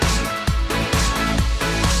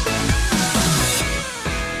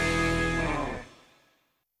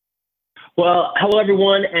Well, hello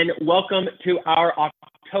everyone, and welcome to our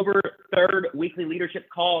October 3rd weekly leadership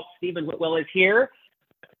call. Stephen Whitwell is here.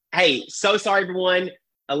 Hey, so sorry everyone.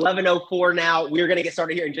 11:04 now. We're going to get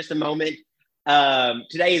started here in just a moment.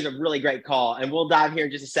 Today is a really great call, and we'll dive here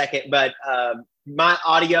in just a second. But my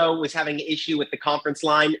audio was having an issue with the conference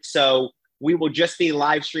line, so we will just be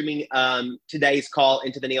live streaming today's call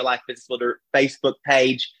into the Neolife Business Builder Facebook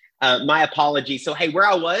page. My apologies. So, hey, where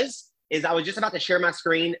I was just about to share my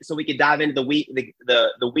screen so we could dive into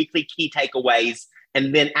the weekly key takeaways,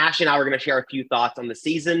 and then Ashley and I were going to share a few thoughts on the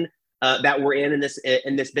season that we're in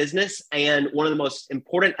this business, and one of the most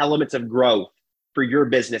important elements of growth for your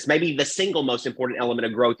business, maybe the single most important element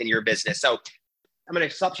of growth in your business. So I'm going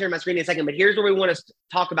to stop sharing my screen in a second, but here's what we want to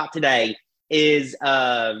talk about today is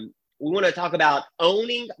we want to talk about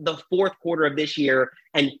owning the fourth quarter of this year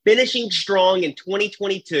and finishing strong in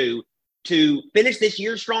 2022 to finish this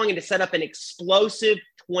year strong and to set up an explosive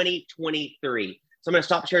 2023. So I'm going to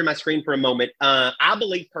stop sharing my screen for a moment. I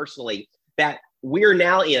believe personally that we're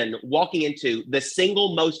now walking into the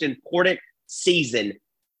single most important season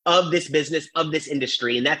of this business, of this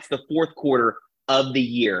industry, and that's the fourth quarter of the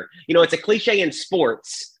year. You know, it's a cliche in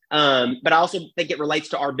sports, but I also think it relates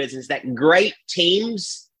to our business that great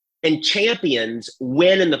teams and champions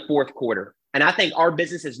win in the fourth quarter. And I think our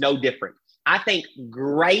business is no different. I think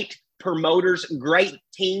great promoters, great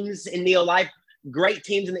teams in Neolife, great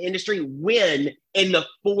teams in the industry win in the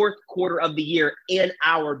fourth quarter of the year in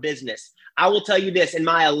our business. I will tell you this, in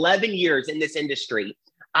my 11 years in this industry,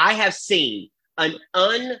 I have seen an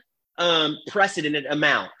unprecedented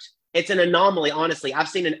amount. It's an anomaly, honestly. I've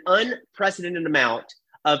seen an unprecedented amount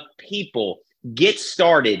of people get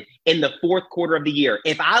started in the fourth quarter of the year.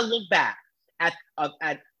 If I look back at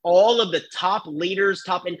all of the top leaders,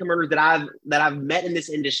 top income earners that I've met in this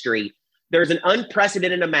industry, there's an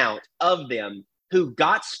unprecedented amount of them who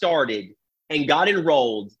got started and got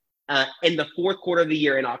enrolled in the fourth quarter of the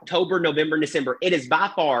year in October, November, and December. It is by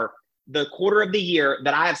far the quarter of the year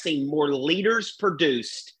that I have seen more leaders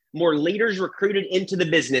produced, more leaders recruited into the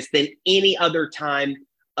business than any other time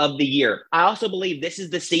of the year. I also believe this is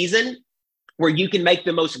the season where you can make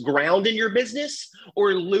the most ground in your business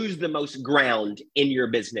or lose the most ground in your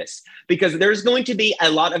business, because there's going to be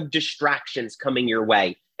a lot of distractions coming your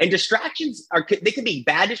way. And distractions they can be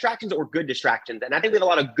bad distractions or good distractions. And I think we have a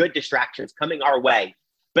lot of good distractions coming our way.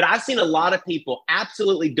 But I've seen a lot of people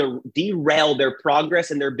absolutely derail their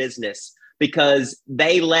progress in their business because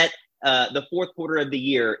they let the fourth quarter of the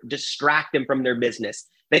year distract them from their business.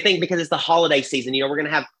 They think because it's the holiday season, we're going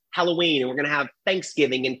to have Halloween and we're going to have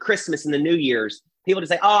Thanksgiving and Christmas and the New Year's. People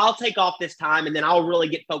just say, oh, I'll take off this time and then I'll really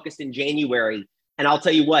get focused in January. And I'll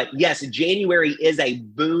tell you what, yes, January is a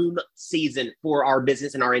boom season for our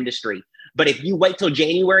business and our industry. But if you wait till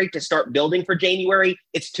January to start building for January,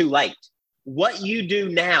 it's too late. What you do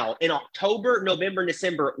now in October, November, and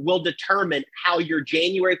December will determine how your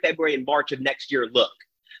January, February, and March of next year look.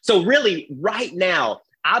 So really, right now,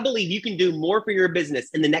 I believe you can do more for your business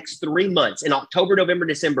in the next 3 months, in October, November,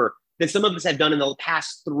 December, than some of us have done in the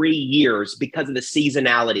past 3 years because of the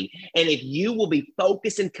seasonality. And if you will be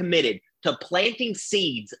focused and committed to planting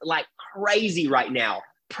seeds like crazy right now,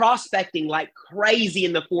 prospecting like crazy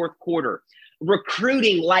in the fourth quarter,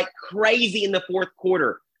 recruiting like crazy in the fourth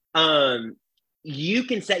quarter, you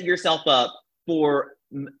can set yourself up for,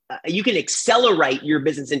 you can accelerate your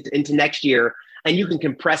business into next year, and you can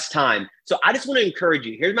compress time. So I just want to encourage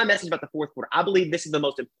you. Here's my message about the fourth quarter. I believe this is the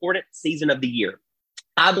most important season of the year.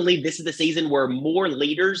 I believe this is the season where more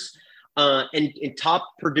leaders and top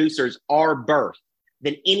producers are birthed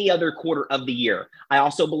than any other quarter of the year. I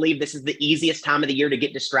also believe this is the easiest time of the year to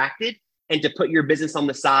get distracted and to put your business on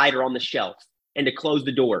the side or on the shelf and to close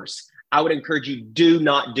the doors. I would encourage you, do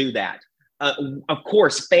not do that. Of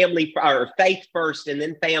course, family or faith first, and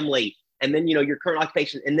then family, and then, your current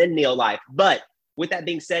occupation, and then Neolife. But with that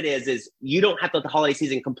being said, is you don't have to let the holiday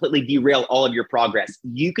season completely derail all of your progress.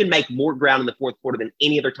 You can make more ground in the fourth quarter than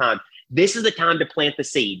any other time. This is the time to plant the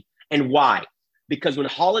seed. And why? Because when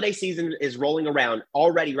holiday season is rolling around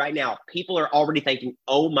already right now, people are already thinking,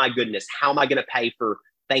 oh my goodness, how am I going to pay for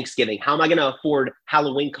Thanksgiving? How am I going to afford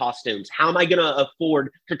Halloween costumes? How am I going to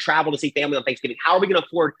afford to travel to see family on Thanksgiving? How are we going to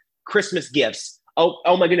afford Christmas gifts?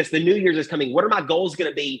 Oh my goodness, the New Year's is coming. What are my goals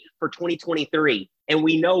going to be for 2023? And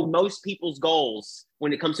we know most people's goals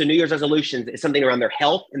when it comes to New Year's resolutions is something around their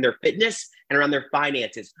health and their fitness and around their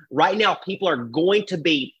finances. Right now, people are going to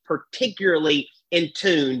be particularly in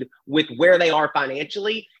tune with where they are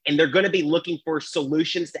financially, and they're going to be looking for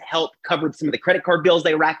solutions to help cover some of the credit card bills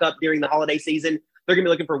they rack up during the holiday season. They're going to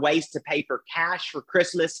be looking for ways to pay for cash for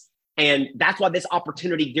Christmas And that's why this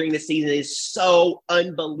opportunity during this season is so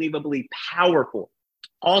unbelievably powerful.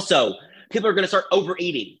 Also, people are going to start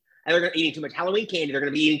overeating. And they're going to be eating too much Halloween candy. They're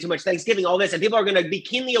going to be eating too much Thanksgiving, all this. And people are going to be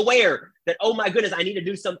keenly aware that, oh my goodness, I need to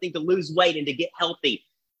do something to lose weight and to get healthy.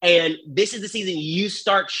 And this is the season you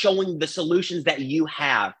start showing the solutions that you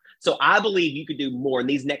have. So I believe you could do more in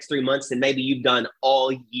these next 3 months than maybe you've done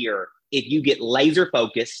all year. If you get laser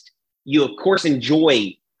focused, you of course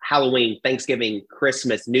enjoy Halloween, Thanksgiving,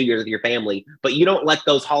 Christmas, New Year's with your family, but you don't let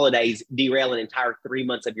those holidays derail an entire 3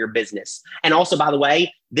 months of your business. And also, by the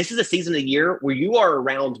way, this is a season of the year where you are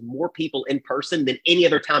around more people in person than any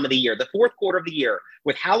other time of the year. The fourth quarter of the year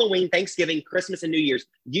with Halloween, Thanksgiving, Christmas, and New Year's,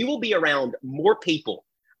 you will be around more people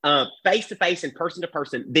face-to-face and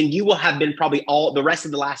person-to-person than you will have been probably all the rest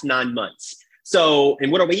of the last 9 months. So,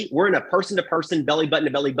 and what are we? We're in a person-to-person, belly button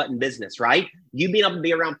to belly button business, right? You being able to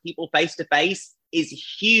be around people face-to-face is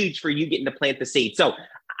huge for you getting to plant the seed. So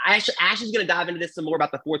Ash is going to dive into this some more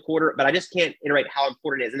about the fourth quarter, but I just can't iterate how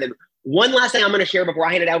important it is. And then one last thing I'm going to share before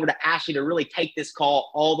I hand it over to Ashley to really take this call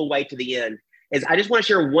all the way to the end is I just want to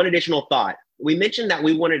share one additional thought. We mentioned that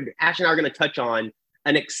Ash and I are going to touch on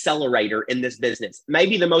an accelerator in this business,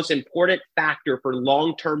 maybe the most important factor for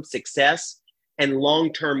long-term success and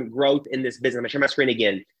long-term growth in this business. I'm going to share my screen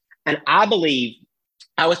again. And I believe,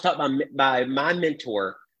 I was taught by my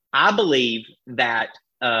mentor, I believe that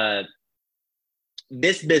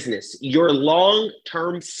this business, your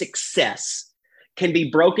long-term success can be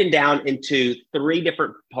broken down into 3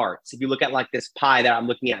 different parts. If you look at like this pie that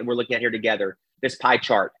we're looking at here together, this pie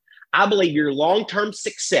chart, I believe your long-term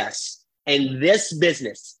success in this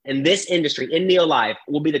business, in this industry, in Neolife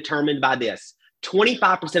will be determined by this.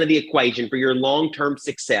 25% of the equation for your long-term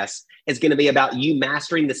success is going to be about you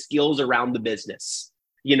mastering the skills around the business.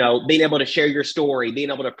 You know, being able to share your story,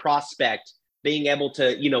 being able to prospect, being able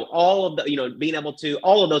to, all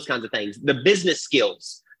of those kinds of things. The business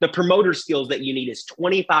skills, the promoter skills that you need is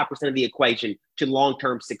 25% of the equation to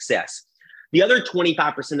long-term success. The other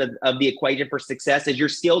 25% of the equation for success is your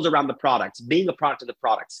skills around the products, being a product of the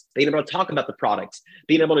products, being able to talk about the products,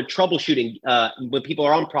 being able to troubleshooting when people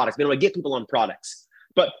are on products, being able to get people on products.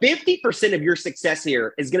 But 50% of your success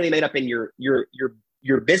here is going to be made up in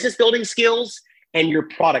your business building skills and your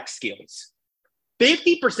product skills.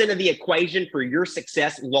 50% of the equation for your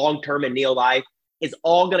success long-term in Neolife is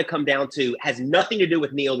all going to come down to, has nothing to do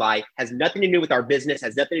with Neolife, has nothing to do with our business,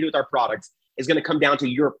 has nothing to do with our products, is going to come down to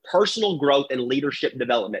your personal growth and leadership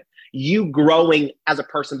development. You growing as a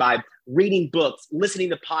person by reading books, listening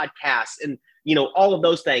to podcasts, and all of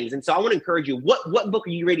those things. And so I want to encourage you, what book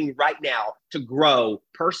are you reading right now to grow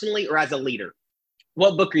personally or as a leader?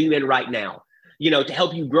 What book are you in right now? To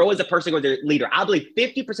help you grow as a person or as a leader. I believe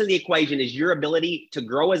 50% of the equation is your ability to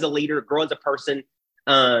grow as a leader, grow as a person.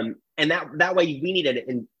 And that way we need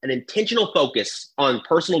an intentional focus on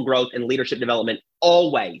personal growth and leadership development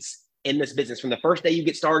always in this business, from the first day you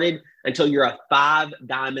get started until you're a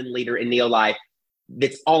 5-diamond leader in Neolife.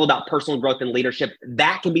 That's all about personal growth and leadership.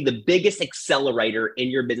 That can be the biggest accelerator in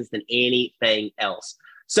your business than anything else.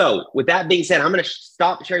 So with that being said, I'm going to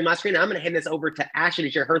stop sharing my screen. I'm going to hand this over to Ashley to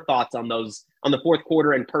share her thoughts on the fourth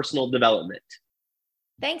quarter and personal development.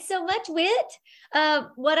 Thanks so much, Whit.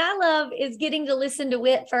 What I love is getting to listen to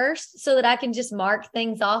Whit first so that I can just mark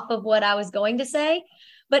things off of what I was going to say.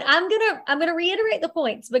 But I'm gonna reiterate the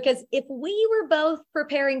points, because if we were both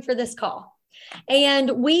preparing for this call and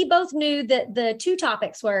we both knew that the 2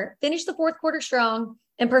 topics were finish the fourth quarter strong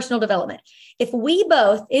and personal development, if we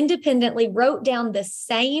both independently wrote down the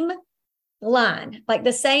same line, like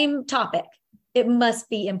the same topic, it must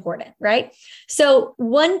be important, right? So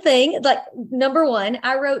one thing, like number 1,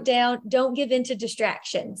 I wrote down, don't give in to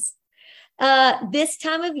distractions. This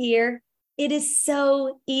time of year, it is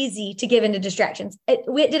so easy to give into distractions.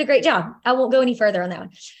 Whit did a great job. I won't go any further on that one.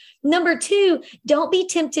 Number 2, don't be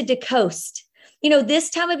tempted to coast. This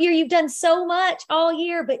time of year, you've done so much all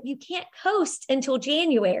year, but you can't coast until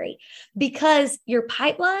January because your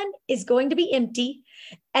pipeline is going to be empty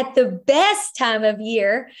at the best time of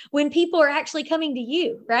year when people are actually coming to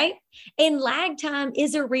you, right? And lag time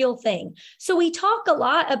is a real thing. So we talk a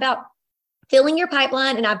lot about filling your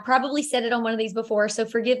pipeline, and I've probably said it on one of these before, so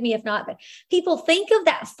forgive me if not, but people think of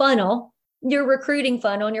that funnel, your recruiting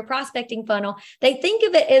funnel and your prospecting funnel. They think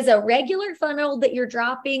of it as a regular funnel that you're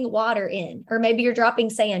dropping water in, or maybe you're dropping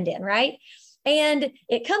sand in, right? And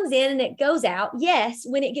it comes in and it goes out. Yes,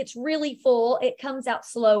 when it gets really full, it comes out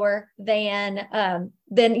slower than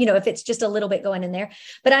if it's just a little bit going in there.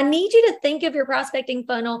 But I need you to think of your prospecting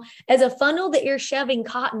funnel as a funnel that you're shoving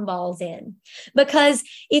cotton balls in. Because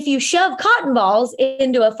if you shove cotton balls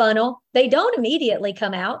into a funnel, they don't immediately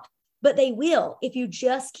come out. but they will if you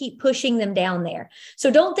just keep pushing them down there.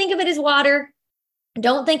 So don't think of it as water.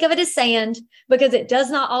 Don't think of it as sand, because it does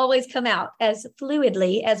not always come out as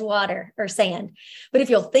fluidly as water or sand. But if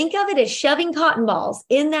you'll think of it as shoving cotton balls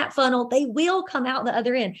in that funnel, they will come out the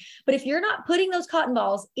other end. But if you're not putting those cotton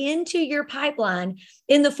balls into your pipeline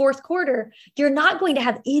in the fourth quarter, you're not going to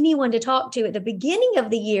have anyone to talk to at the beginning of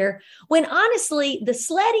the year, when honestly, the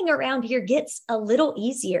sledding around here gets a little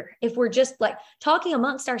easier. If we're just like talking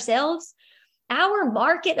amongst ourselves, our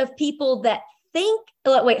market of people that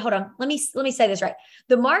wait, hold on. Let me say this right.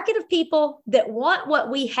 The market of people that want what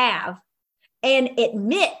we have and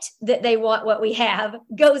admit that they want what we have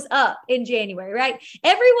goes up in January, right?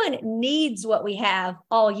 Everyone needs what we have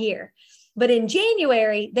all year, but in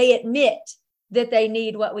January, they admit that they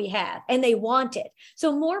need what we have and they want it.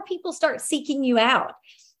 So more people start seeking you out,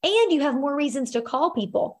 and you have more reasons to call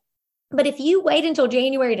people. But if you wait until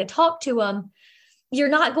January to talk to them, you're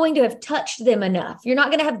not going to have touched them enough. You're not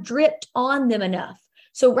going to have dripped on them enough.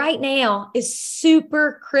 So right now is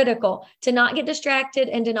super critical to not get distracted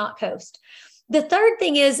and to not coast. The third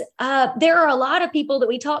thing is there are a lot of people that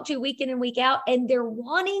we talk to week in and week out, and they're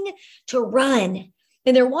wanting to run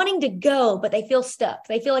and they're wanting to go, but they feel stuck.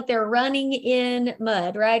 They feel like they're running in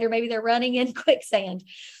mud, right? Or maybe they're running in quicksand.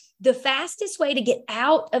 The fastest way to get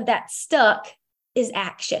out of that stuck is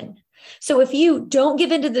action. So if you don't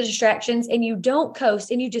give into the distractions and you don't coast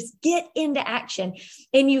and you just get into action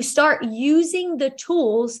and you start using the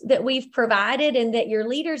tools that we've provided and that your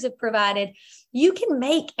leaders have provided, you can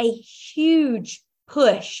make a huge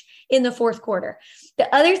push in the fourth quarter.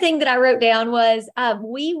 The other thing that I wrote down was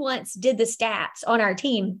we once did the stats on our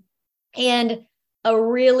team, and a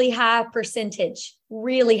really high percentage,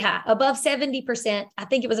 really high, above 70%. I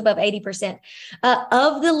think it was above 80%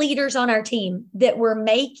 of the leaders on our team that were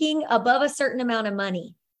making above a certain amount of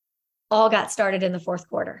money all got started in the fourth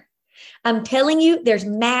quarter. I'm telling you, there's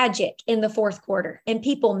magic in the fourth quarter, and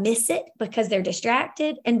people miss it because they're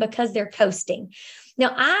distracted and because they're coasting.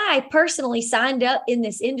 Now, I personally signed up in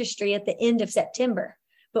this industry at the end of September.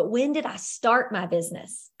 But when did I start my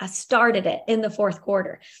business? I started it in the fourth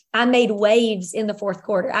quarter. I made waves in the fourth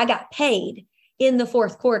quarter. I got paid in the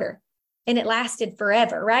fourth quarter, and it lasted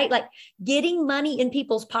forever, right? Like getting money in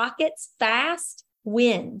people's pockets fast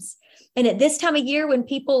wins. And at this time of year, when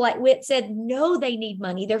people, like Whit said, know they need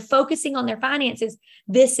money, they're focusing on their finances,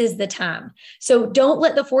 this is the time. So don't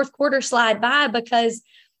let the fourth quarter slide by, because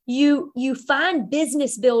you find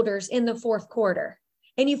business builders in the fourth quarter.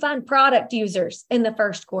 And you find product users in the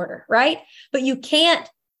first quarter, right? But you can't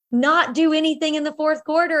not do anything in the fourth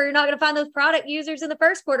quarter. You're not going to find those product users in the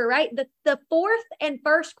first quarter, right? The fourth and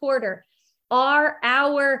first quarter are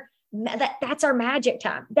that's our magic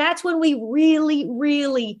time. That's when we really,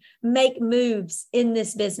 really make moves in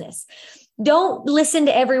this business. Don't listen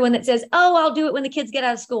to everyone that says, oh, I'll do it when the kids get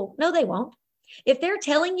out of school. No, they won't. If they're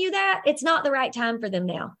telling you that, it's not the right time for them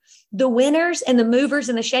now. The winners and the movers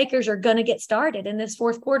and the shakers are going to get started in this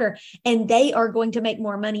fourth quarter, and they are going to make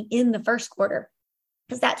more money in the first quarter,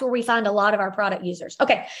 because that's where we find a lot of our product users.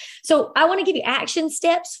 Okay, so I want to give you action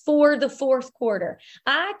steps for the fourth quarter.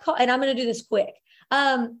 And I'm going to do this quick.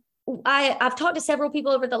 I've talked to several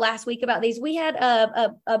people over the last week about these. We had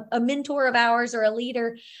a mentor of ours, or a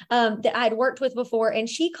leader that I'd worked with before, and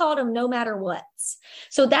she called them no matter what's.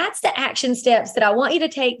 So that's the action steps that I want you to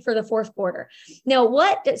take for the fourth quarter. Now,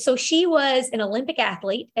 so she was an Olympic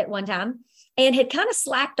athlete at one time and had kind of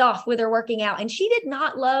slacked off with her working out. And she did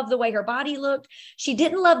not love the way her body looked. She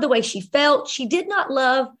didn't love the way she felt. She did not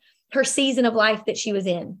love her season of life that she was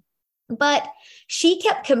in. But she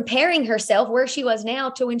kept comparing herself where she was now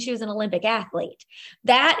to when she was an Olympic athlete.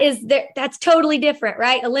 That's totally different,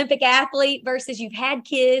 right? Olympic athlete versus you've had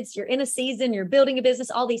kids, you're in a season, you're building a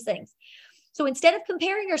business, all these things. So instead of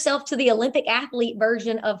comparing herself to the Olympic athlete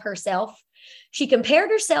version of herself, she compared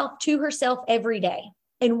herself to herself every day.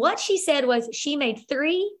 And what she said was she made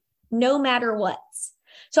 3 no matter what's.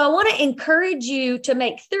 So I want to encourage you to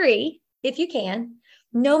make 3, if you can,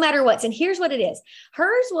 no matter what. And here's what it is.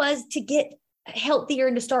 Hers was to get healthier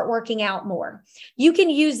and to start working out more. You can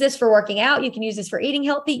use this for working out. You can use this for eating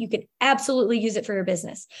healthy. You can absolutely use it for your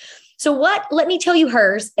business. So let me tell you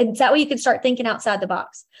hers, and that way you can start thinking outside the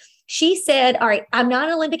box. She said, all right, I'm not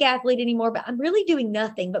an Olympic athlete anymore, but I'm really doing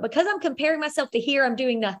nothing. But because I'm comparing myself to here, I'm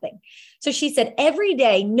doing nothing. So she said, every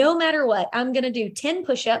day, no matter what, I'm going to do 10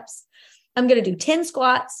 push-ups. I'm going to do 10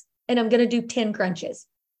 squats, and I'm going to do 10 crunches,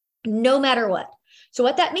 no matter what. So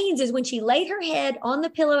what that means is when she laid her head on the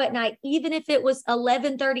pillow at night, even if it was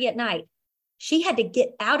 11:30 at night, she had to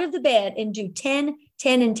get out of the bed and do 10,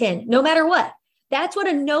 10, and 10, no matter what, That's what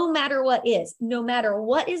a no matter what is. No matter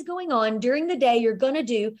what is going on during the day, you're going to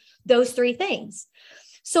do those 3 things.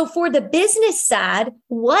 So for the business side,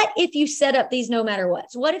 what if you set up these no matter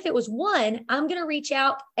what's? What if it was 1, I'm going to reach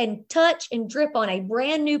out and touch and drip on a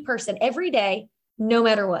brand new person every day, no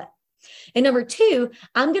matter what. And number 2,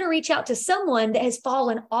 I'm going to reach out to someone that has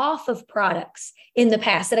fallen off of products in the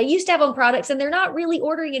past that I used to have on products and they're not really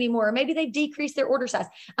ordering anymore. Or maybe they've decreased their order size.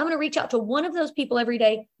 I'm going to reach out to one of those people every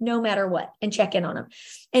day, no matter what, and check in on them.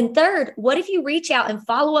 And 3rd, what if you reach out and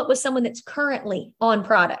follow up with someone that's currently on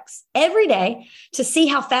products every day to see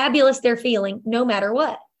how fabulous they're feeling, no matter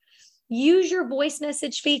what? Use your voice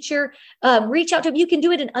message feature, reach out to them. You can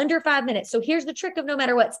do it in under 5 minutes. So here's the trick of no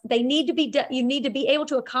matter what. They need to be done. You need to be able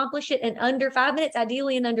to accomplish it in under 5 minutes,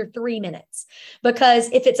 ideally in under 3 minutes.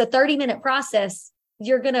 Because if it's a 30-minute process,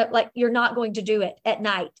 you're not going to do it at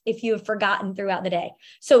night if you have forgotten throughout the day.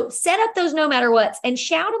 So set up those no matter what's and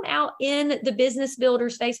shout them out in the Business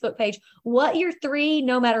Builders Facebook page, what your 3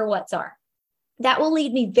 no matter what's are. That will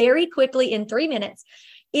lead me very quickly in 3 minutes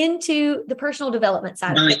into the personal development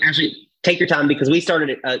side of it. Actually, take your time because we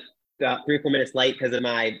started about 3 or 4 minutes late because of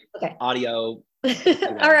my audio.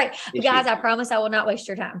 All right, guys, I promise I will not waste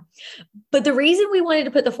your time. But the reason we wanted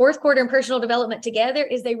to put the 4th quarter and personal development together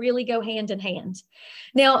is they really go hand in hand.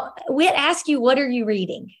 Now, Whit asked you, what are you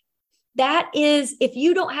reading? That is, if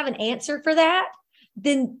you don't have an answer for that,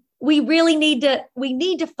 then we really need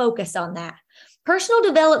to focus on that. Personal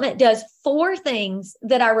development does 4 things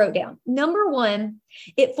that I wrote down. Number 1,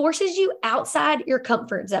 it forces you outside your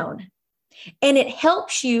comfort zone and it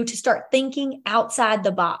helps you to start thinking outside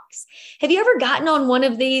the box. Have you ever gotten on one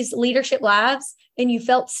of these leadership lives and you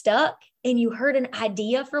felt stuck and you heard an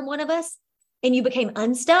idea from one of us and you became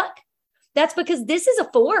unstuck? That's because this is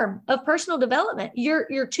a form of personal development.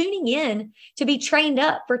 You're tuning in to be trained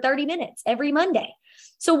up for 30 minutes every Monday.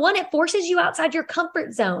 So 1, it forces you outside your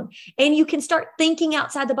comfort zone and you can start thinking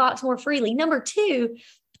outside the box more freely. Number 2,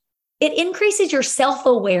 it increases your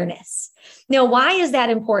self-awareness. Now, why is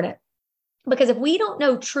that important? Because if we don't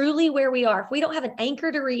know truly where we are, if we don't have an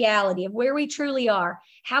anchor to reality of where we truly are,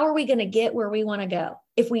 how are we going to get where we want to go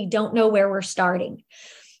if we don't know where we're starting?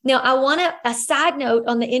 Now, I want a side note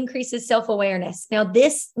on the increases self-awareness. Now,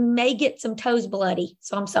 this may get some toes bloody,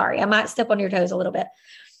 so I'm sorry. I might step on your toes a little bit.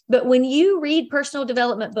 But when you read personal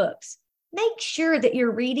development books, make sure that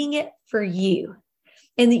you're reading it for you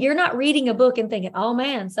and that you're not reading a book and thinking, oh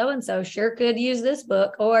man, so-and-so sure could use this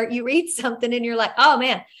book. Or you read something and you're like, oh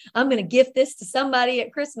man, I'm going to gift this to somebody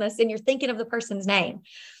at Christmas. And you're thinking of the person's name.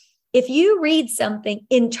 If you read something,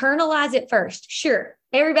 internalize it first. Sure,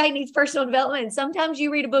 everybody needs personal development. And sometimes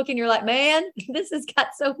you read a book and you're like, man, this has got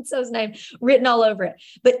so-and-so's name written all over it.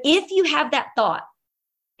 But if you have that thought,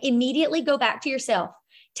 immediately go back to yourself.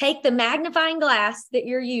 Take the magnifying glass that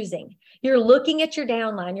you're using. You're looking at your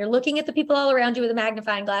downline. You're looking at the people all around you with a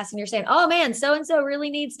magnifying glass and you're saying, oh man, so-and-so really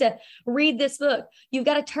needs to read this book. You've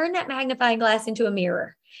got to turn that magnifying glass into a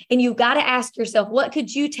mirror. And you've got to ask yourself, what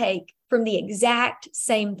could you take from the exact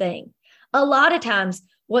same thing? A lot of times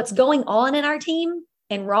what's going on in our team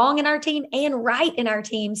and wrong in our team and right in our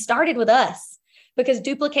team started with us. Because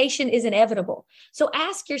duplication is inevitable. So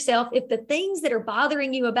ask yourself if the things that are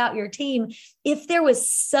bothering you about your team, if there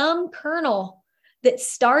was some kernel that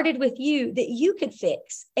started with you that you could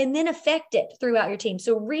fix and then affect it throughout your team.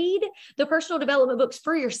 So read the personal development books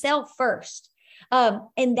for yourself first.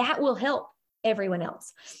 And that will help everyone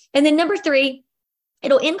else. And then number 3,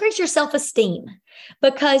 it'll increase your self-esteem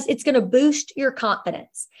because it's going to boost your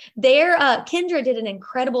confidence. Kendra did an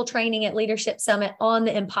incredible training at Leadership Summit on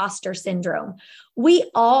the imposter syndrome. We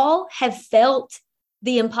all have felt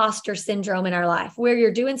the imposter syndrome in our life where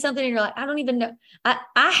you're doing something and you're like, I don't even know. I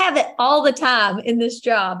have it all the time in this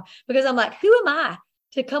job because I'm like, who am I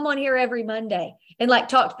to come on here every Monday and like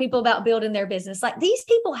talk to people about building their business? Like these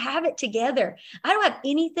people have it together. I don't have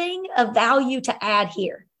anything of value to add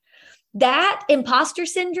here. That imposter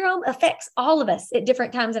syndrome affects all of us at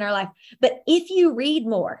different times in our life. But if you read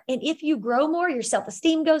more and if you grow more, your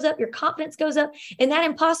self-esteem goes up, your confidence goes up, and that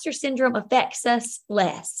imposter syndrome affects us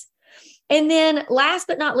less. And then last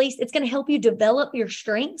but not least, it's going to help you develop your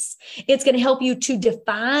strengths. It's going to help you to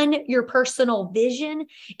define your personal vision.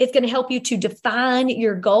 It's going to help you to define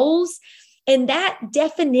your goals. And that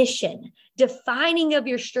definition, defining of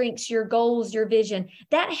your strengths, your goals, your vision,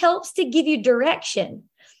 that helps to give you direction.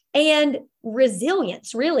 And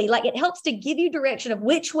resilience, really, like it helps to give you direction of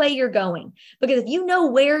which way you're going. Because if you know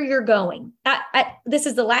where you're going, this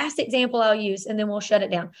is the last example I'll use, and then we'll shut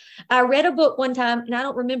it down. I read a book one time, and I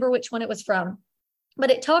don't remember which one it was from,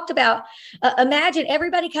 but it talked about, imagine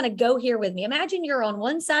everybody kind of go here with me. Imagine you're on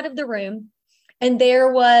one side of the room, and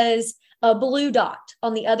there was a blue dot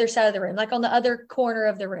on the other side of the room, like on the other corner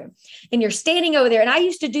of the room. And you're standing over there. And I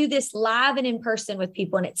used to do this live and in person with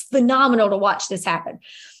people, and it's phenomenal to watch this happen.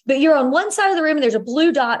 But you're on one side of the room and there's a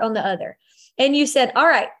blue dot on the other. And you said, all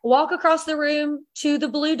right, walk across the room to the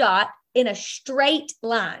blue dot in a straight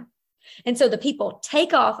line. And so the people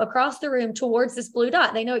take off across the room towards this blue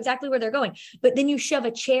dot. They know exactly where they're going. But then you shove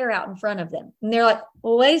a chair out in front of them. And they're like,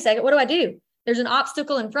 well, wait a second, what do I do? There's an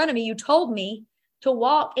obstacle in front of me. You told me to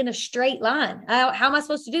walk in a straight line. How am I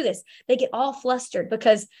supposed to do this? They get all flustered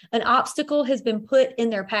because an obstacle has been put in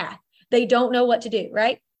their path. They don't know what to do,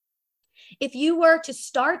 right? If you were to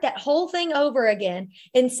start that whole thing over again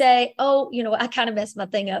and say, oh, I kind of messed my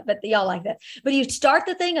thing up, but y'all like that. But you start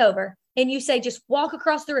the thing over and you say, just walk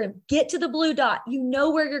across the room, get to the blue dot. You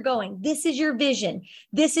know where you're going. This is your vision.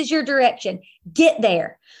 This is your direction. Get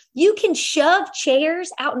there. You can shove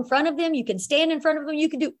chairs out in front of them. You can stand in front of them. You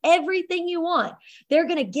can do everything you want. They're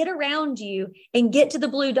going to get around you and get to the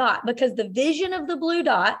blue dot, because the vision of the blue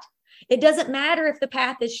dot, it doesn't matter if the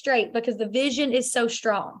path is straight, because the vision is so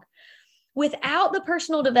strong. Without the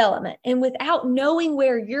personal development and without knowing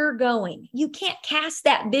where you're going, you can't cast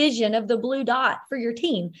that vision of the blue dot for your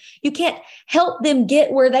team. You can't help them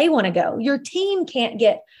get where they want to go. Your team can't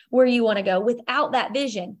get where you want to go without that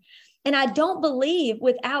vision. And I don't believe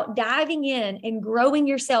without diving in and growing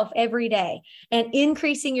yourself every day and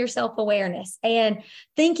increasing your self-awareness and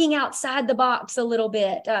thinking outside the box a little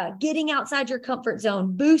bit, getting outside your comfort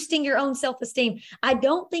zone, boosting your own self-esteem, I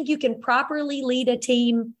don't think you can properly lead a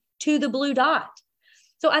team to the blue dot.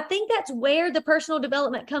 So I think that's where the personal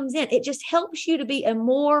development comes in. It just helps you to be a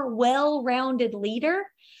more well-rounded leader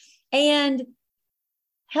and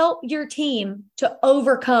help your team to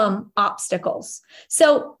overcome obstacles.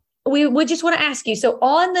 So we would just want to ask you, so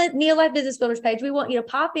on the Neolife Business Builders page, we want you to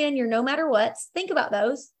pop in your no matter what's, think about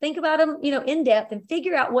those, think about them, in depth, and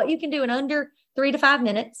figure out what you can do in under 3 to 5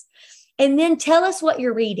 minutes. And then tell us what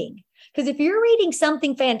you're reading. Because if you're reading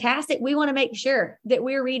something fantastic, we want to make sure that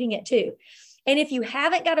we're reading it too. And if you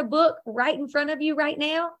haven't got a book right in front of you right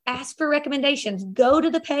now, ask for recommendations. Go to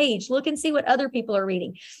the page, look and see what other people are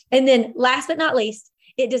reading. And then last but not least,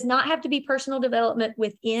 it does not have to be personal development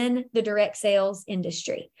within the direct sales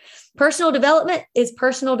industry. Personal development is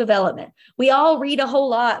personal development. We all read a whole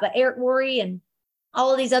lot, but Eric Worre and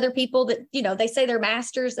all of these other people that, they say they're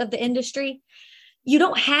masters of the industry. You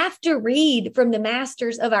don't have to read from the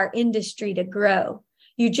masters of our industry to grow.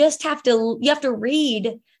 You have to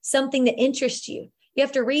read something that interests you. You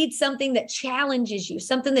have to read something that challenges you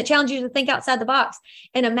to think outside the box.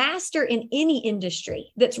 And a master in any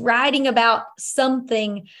industry that's writing about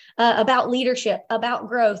something, about leadership, about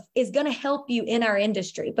growth, is going to help you in our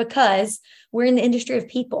industry, because we're in the industry of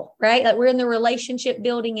people, right? Like we're in the relationship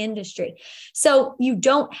building industry. So you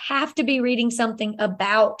don't have to be reading something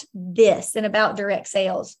about this and about direct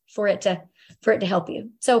sales for it to help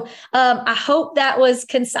you. So I hope that was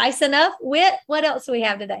concise enough. Whit, what else do we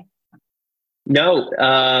have today? No,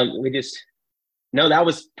 that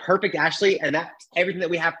was perfect, Ashley. And that's everything that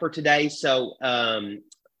we have for today. So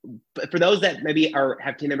for those that maybe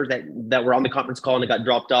have team members that were on the conference call and it got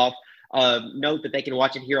dropped off, note that they can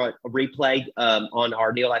watch it here on a replay on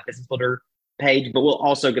our Neolife Business Builder page, but we're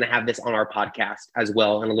also going to have this on our podcast as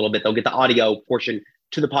well in a little bit. They'll get the audio portion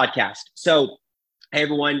to the podcast. So, hey,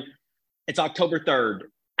 everyone, it's October 3rd.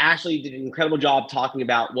 Ashley did an incredible job talking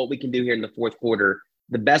about what we can do here in the fourth quarter.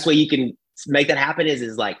 The best way you can make that happen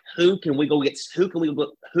is like, who can we go get started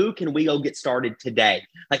today?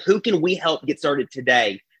 Like, who can we help get started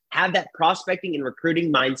today? Have that prospecting and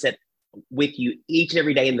recruiting mindset with you each and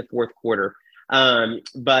every day in the fourth quarter.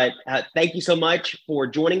 But thank you so much for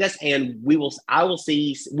joining us. And we'll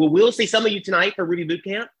see some of you tonight for Ruby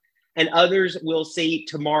Bootcamp, and others we'll see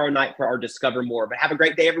tomorrow night for our Discover More. But have a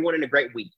great day, everyone, and a great week.